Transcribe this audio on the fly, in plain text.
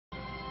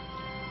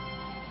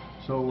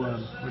So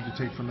what did you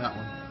take from that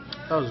one?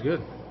 That was good.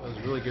 That was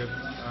really good.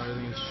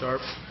 Everything is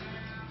sharp.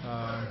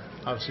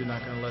 Obviously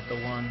not going to let the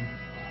one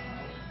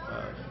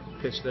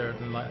pitch there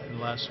in the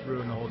last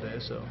ruin the whole day,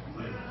 so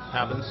it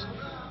happens.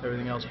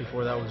 Everything else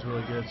before that was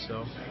really good,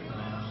 so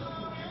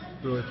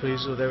really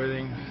pleased with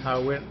everything,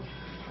 how it went.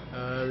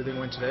 Everything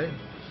went today.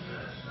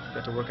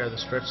 Got to work out of the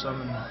stretch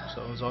some, and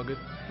so it was all good.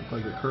 Looked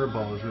like the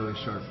curveball was really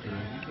sharp today.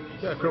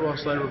 Yeah, curveball and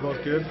slider were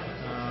both good.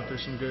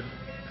 There's some good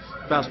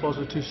fastballs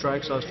with 2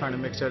 strikes, so I was trying to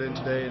mix that in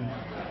today and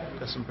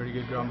got some pretty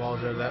good ground balls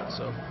out of that,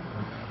 so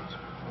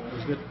it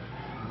was good.